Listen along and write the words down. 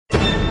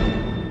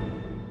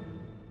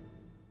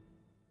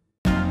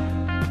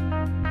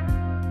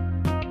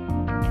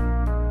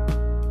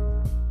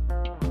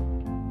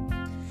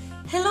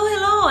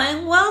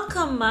and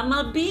welcome. I'm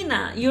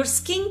Albina, your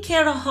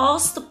skincare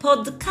host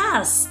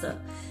podcast.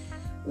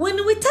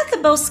 When we talk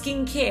about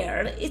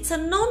skincare, it's a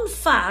known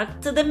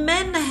fact that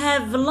men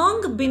have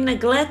long been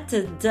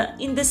neglected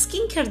in the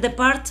skincare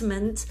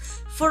department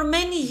for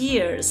many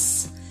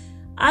years.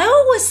 I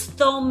always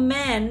thought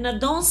men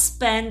don't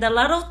spend a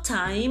lot of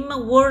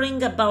time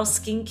worrying about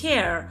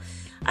skincare.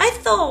 I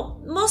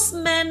thought most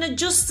men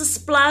just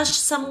splash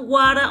some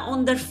water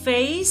on their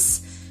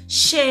face,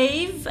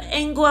 shave,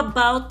 and go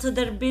about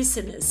their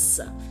business.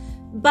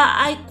 But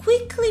I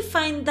quickly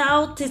find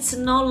out it's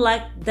not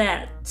like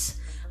that.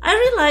 I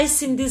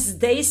realize in these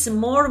days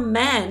more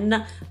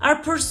men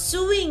are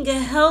pursuing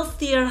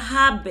healthier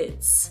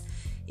habits.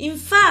 In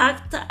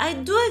fact, I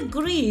do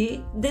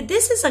agree that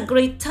this is a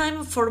great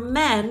time for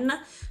men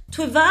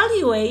to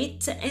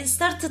evaluate and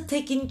start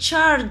taking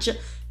charge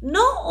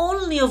not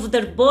only of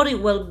their body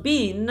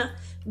well-being,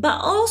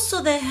 but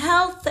also the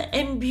health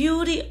and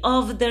beauty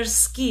of their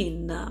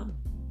skin.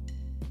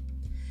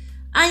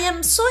 I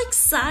am so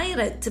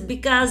excited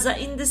because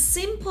in the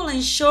simple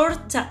and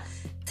short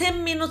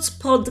 10 minutes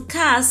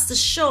podcast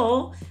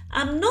show,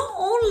 I'm not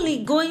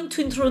only going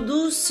to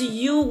introduce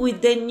you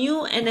with the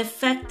new and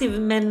effective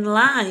men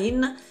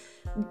line,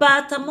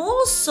 but I'm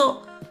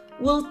also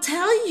will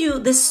tell you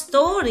the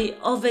story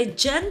of a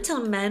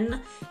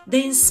gentleman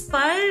that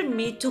inspired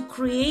me to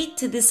create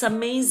this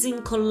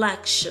amazing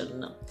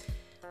collection.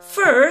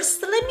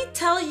 First, let me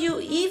tell you,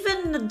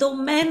 even though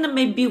men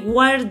may be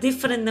wired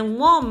different than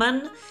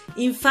women,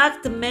 in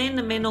fact,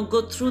 men may not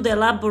go through the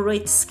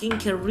elaborate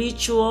skincare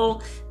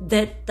ritual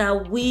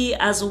that we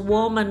as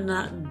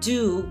women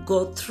do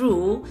go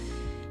through,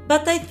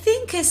 but I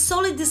think a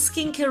solid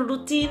skincare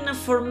routine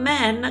for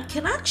men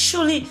can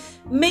actually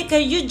make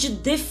a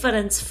huge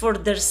difference for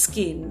their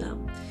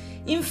skin.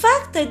 In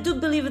fact, I do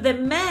believe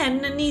that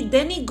men need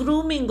any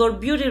grooming or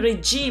beauty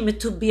regime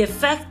to be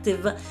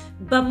effective,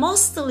 but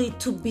mostly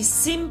to be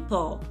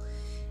simple.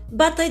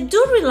 But I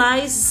do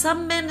realize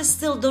some men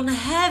still don't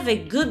have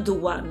a good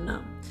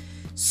one.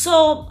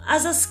 So,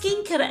 as a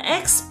skincare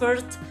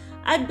expert,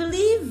 I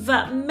believe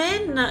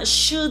men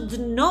should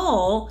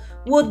know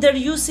what they're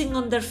using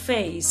on their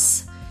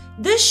face.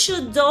 They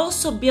should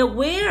also be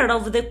aware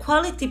of the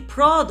quality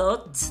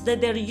products that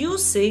they're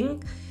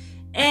using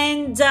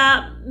and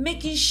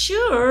making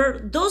sure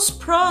those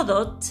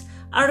products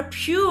are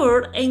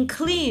pure and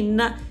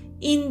clean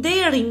in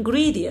their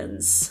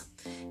ingredients.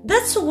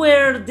 That's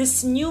where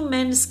this new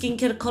men's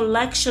skincare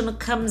collection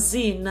comes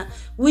in,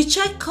 which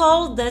I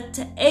call that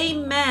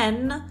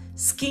Amen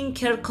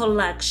Skincare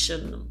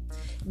Collection.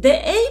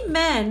 The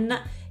Amen,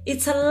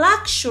 it's a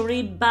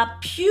luxury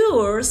but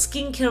pure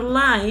skincare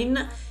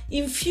line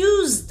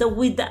infused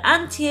with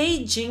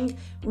anti-aging,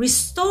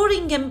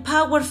 restoring and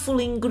powerful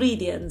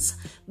ingredients,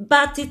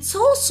 but it's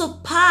also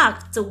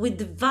packed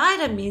with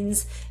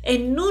vitamins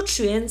and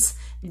nutrients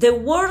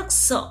that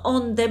works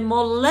on the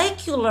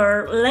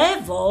molecular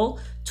level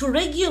to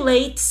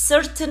regulate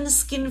certain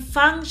skin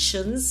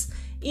functions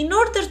in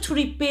order to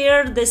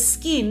repair the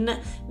skin,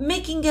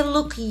 making it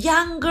look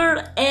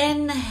younger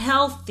and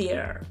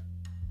healthier.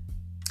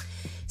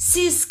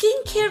 See,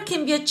 skincare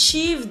can be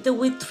achieved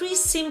with three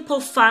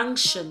simple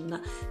functions: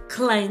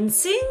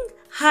 cleansing,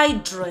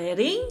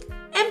 hydrating,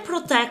 and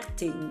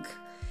protecting.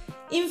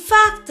 In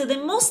fact, the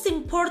most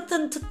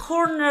important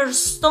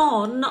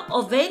cornerstone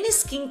of any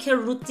skincare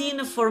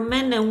routine for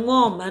men and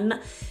women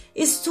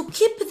is to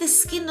keep the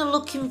skin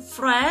looking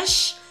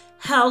fresh,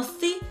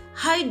 healthy,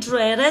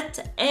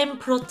 hydrated, and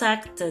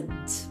protected.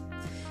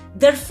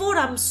 Therefore,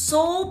 I'm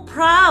so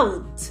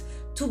proud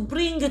to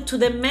bring to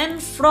the men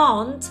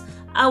front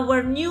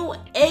our new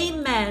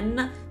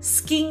Amen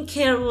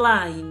skincare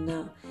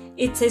line.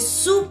 It's a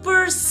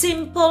super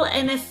simple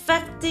and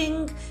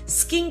effective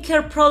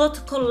skincare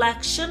product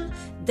collection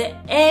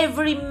that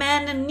every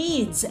man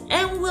needs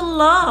and will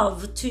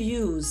love to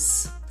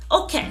use.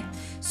 Okay,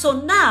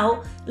 so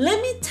now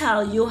let me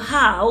tell you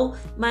how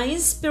my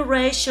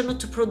inspiration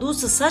to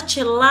produce such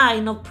a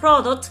line of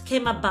product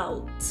came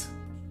about.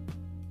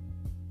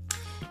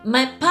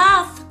 My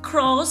path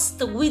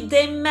crossed with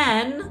a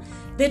man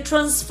that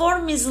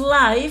transformed his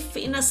life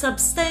in a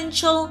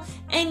substantial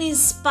and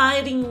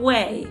inspiring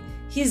way.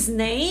 His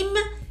name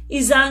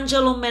is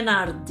Angelo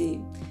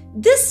Menardi.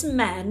 This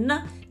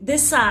man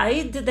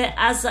decided that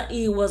as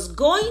he was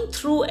going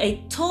through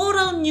a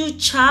total new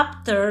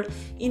chapter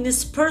in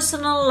his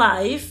personal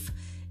life,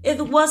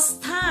 it was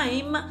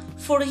time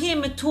for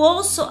him to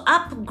also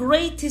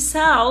upgrade his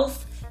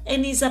health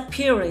and his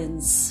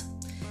appearance.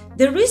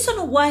 The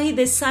reason why he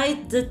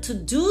decided to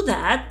do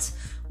that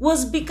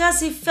was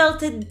because he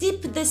felt a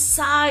deep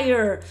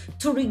desire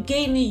to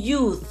regain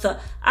youth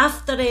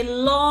after a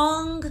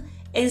long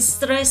and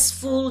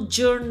stressful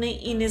journey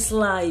in his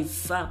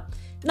life.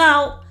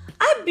 Now,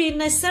 I've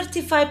been a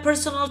certified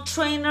personal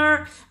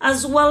trainer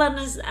as well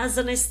as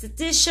an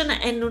esthetician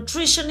and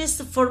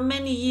nutritionist for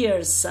many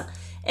years.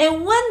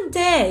 And one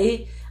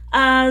day,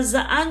 as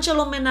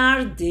Angelo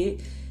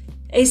Menardi,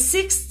 a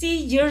 60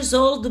 years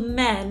old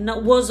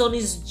man, was on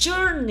his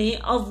journey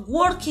of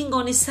working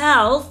on his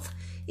health,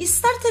 he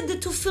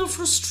started to feel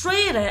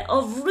frustrated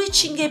of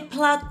reaching a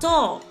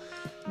plateau.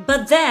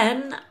 But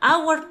then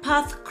our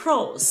path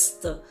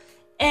crossed,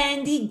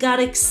 and he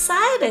got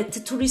excited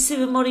to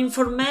receive more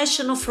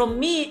information from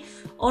me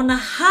on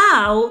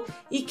how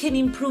he can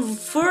improve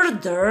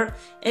further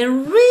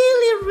and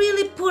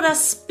really put a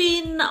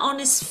spin on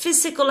his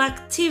physical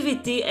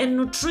activity and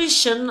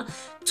nutrition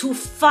to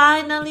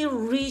finally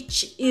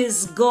reach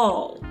his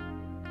goal.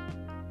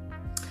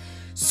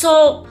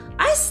 So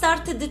I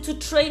started to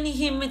train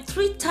him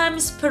 3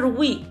 times per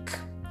week.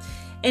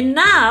 And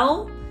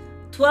now,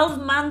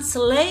 12 months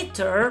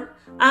later,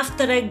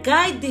 after I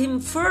guide him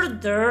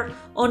further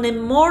on a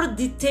more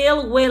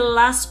detailed weight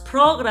loss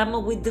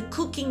program with the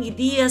cooking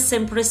ideas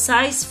and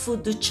precise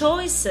food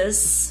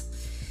choices,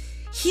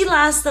 he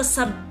lost a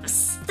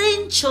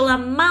substantial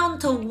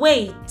amount of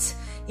weight.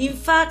 In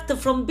fact,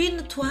 from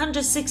being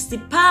 260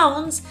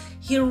 pounds,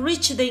 he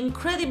reached the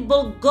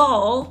incredible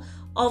goal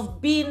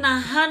of being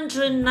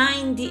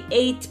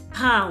 198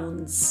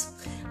 pounds.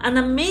 An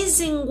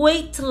amazing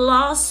weight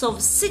loss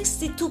of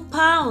 62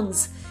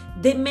 pounds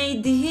that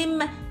made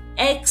him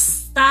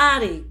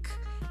ecstatic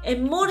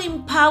and more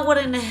empowered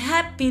and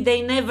happy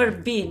than ever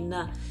been.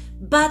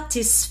 But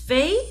his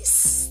face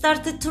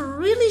started to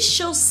really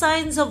show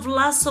signs of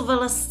loss of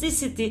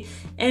elasticity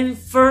and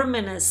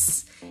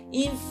firmness.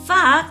 In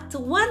fact,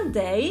 one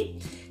day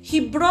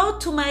he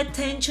brought to my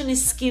attention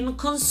his skin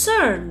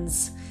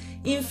concerns.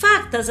 In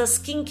fact, as a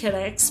skincare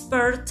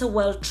expert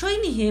while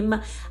training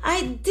him,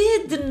 I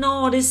did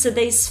notice that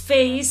his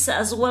face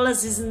as well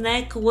as his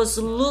neck was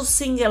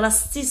losing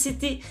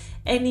elasticity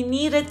and he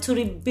needed to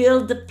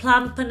rebuild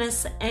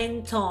plumpness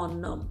and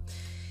tone.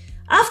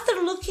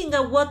 After looking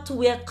at what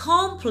we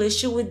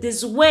accomplished with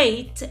this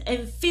weight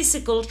and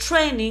physical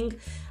training,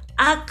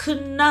 I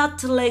could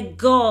not let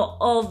go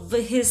of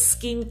his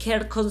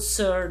skincare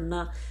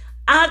concern.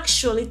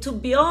 Actually, to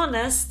be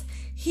honest,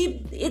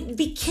 it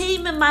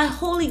became my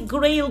holy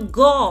grail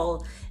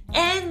goal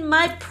and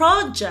my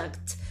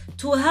project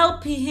to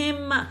help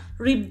him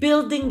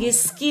rebuilding his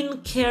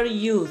skincare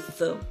youth.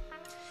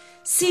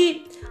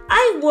 See,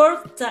 I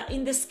worked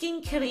in the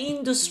skincare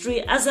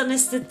industry as an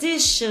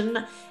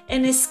esthetician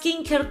and a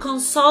skincare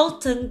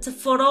consultant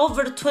for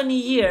over 20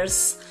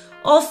 years,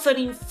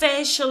 offering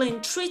facial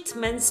and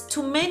treatments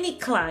to many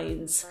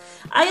clients.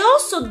 I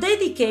also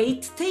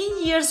dedicate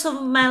 10 years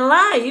of my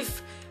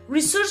life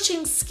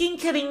researching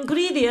skincare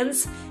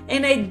ingredients,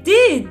 and I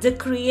did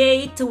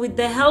create, with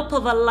the help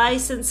of a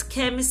licensed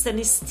chemist and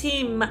his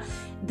team,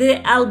 the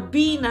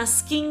Albina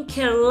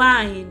skincare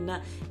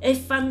line, a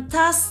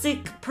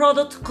fantastic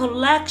product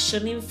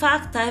collection. In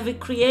fact, I have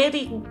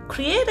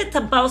created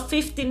about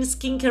 15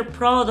 skincare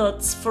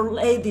products for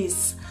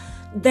ladies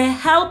that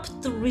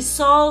helped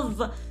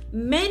resolve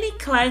many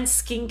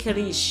clients' skincare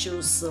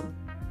issues.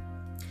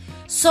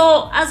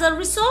 So, as a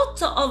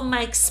result of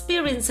my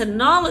experience and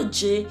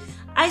knowledge,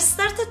 I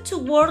started to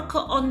work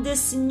on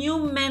this new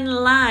men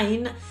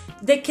line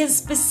that can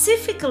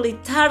specifically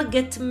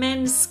target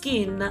men's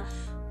skin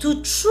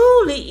to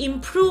truly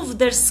improve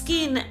their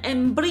skin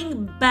and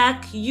bring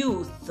back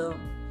youth.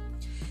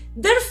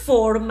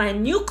 Therefore, my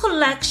new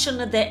collection,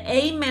 the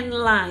A-Men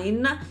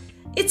line,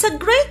 it's a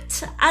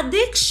great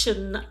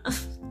addition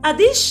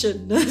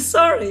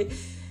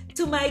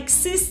to my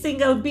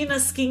existing Albina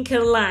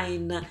skincare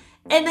line,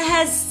 and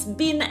has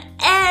been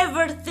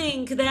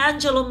everything that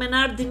Angelo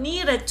Menardi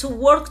needed to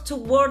work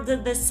toward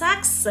the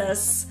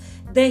success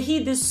that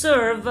he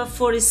deserves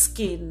for his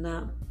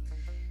skin.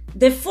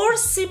 The 4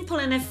 simple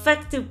and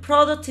effective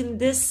products in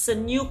this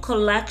new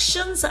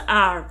collections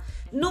are: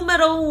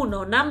 number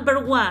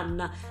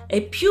 1,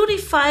 a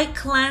Purify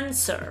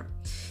Cleanser.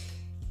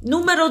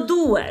 Number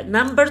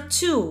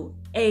 2,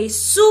 a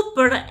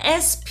Super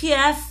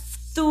SPF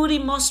 30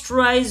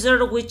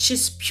 Moisturizer, which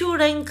is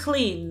pure and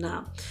clean.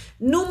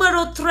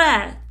 Numero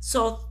 3,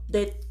 so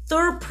the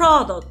 3rd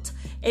product,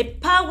 a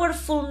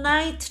powerful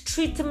night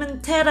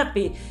treatment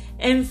therapy.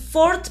 And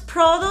 4th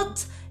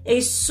product, a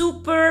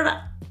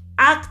super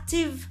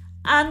active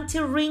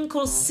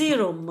anti-wrinkle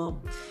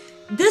serum.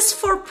 These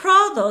 4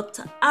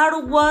 products are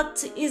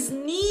what is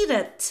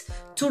needed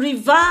to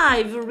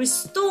revive,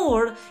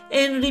 restore,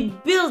 and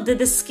rebuild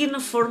the skin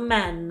for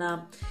men.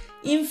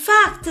 In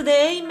fact, the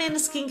A-Men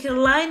skincare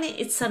line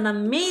is an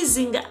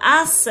amazing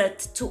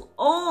asset to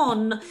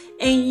own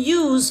and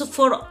use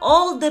for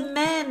all the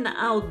men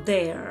out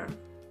there.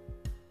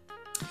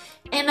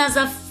 And as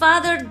a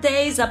Father's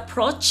Day is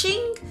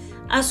approaching,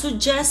 I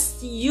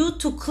suggest you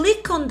to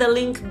click on the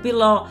link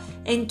below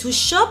and to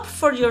shop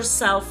for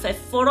yourself and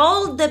for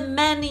all the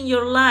men in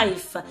your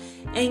life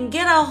and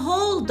get a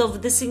hold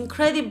of this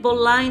incredible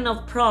line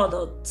of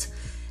products.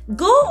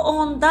 Go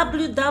on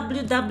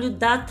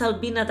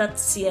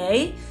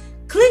www.albina.ca,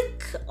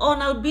 click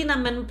on Albina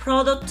Men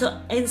product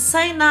and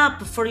sign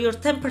up for your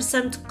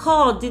 10%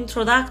 code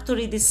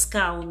introductory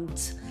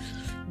discount.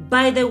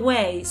 By the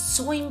way,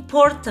 so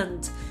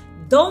important,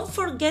 don't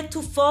forget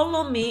to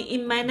follow me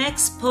in my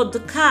next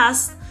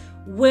podcast,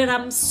 where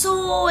I'm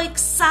so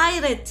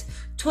excited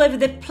to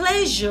have the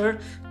pleasure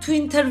to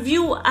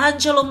interview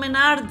Angelo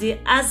Menardi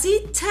as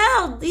he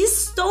tells his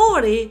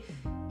story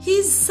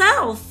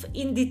himself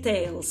in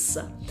details.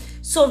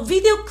 So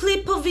video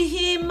clip of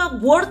him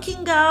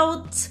working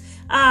out,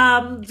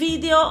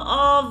 video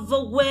of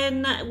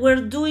when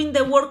we're doing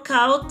the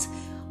workout,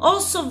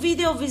 also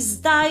video of his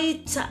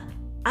diet,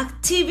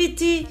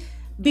 activity,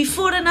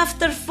 before and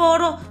after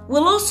photo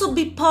will also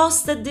be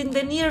posted in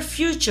the near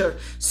future.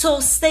 So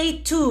stay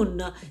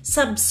tuned,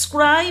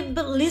 subscribe,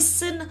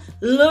 listen,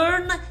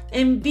 learn,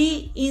 and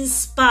be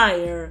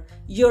inspired.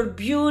 Your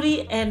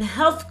beauty and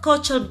health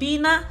coach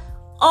Albina,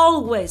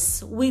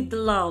 always with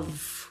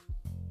love.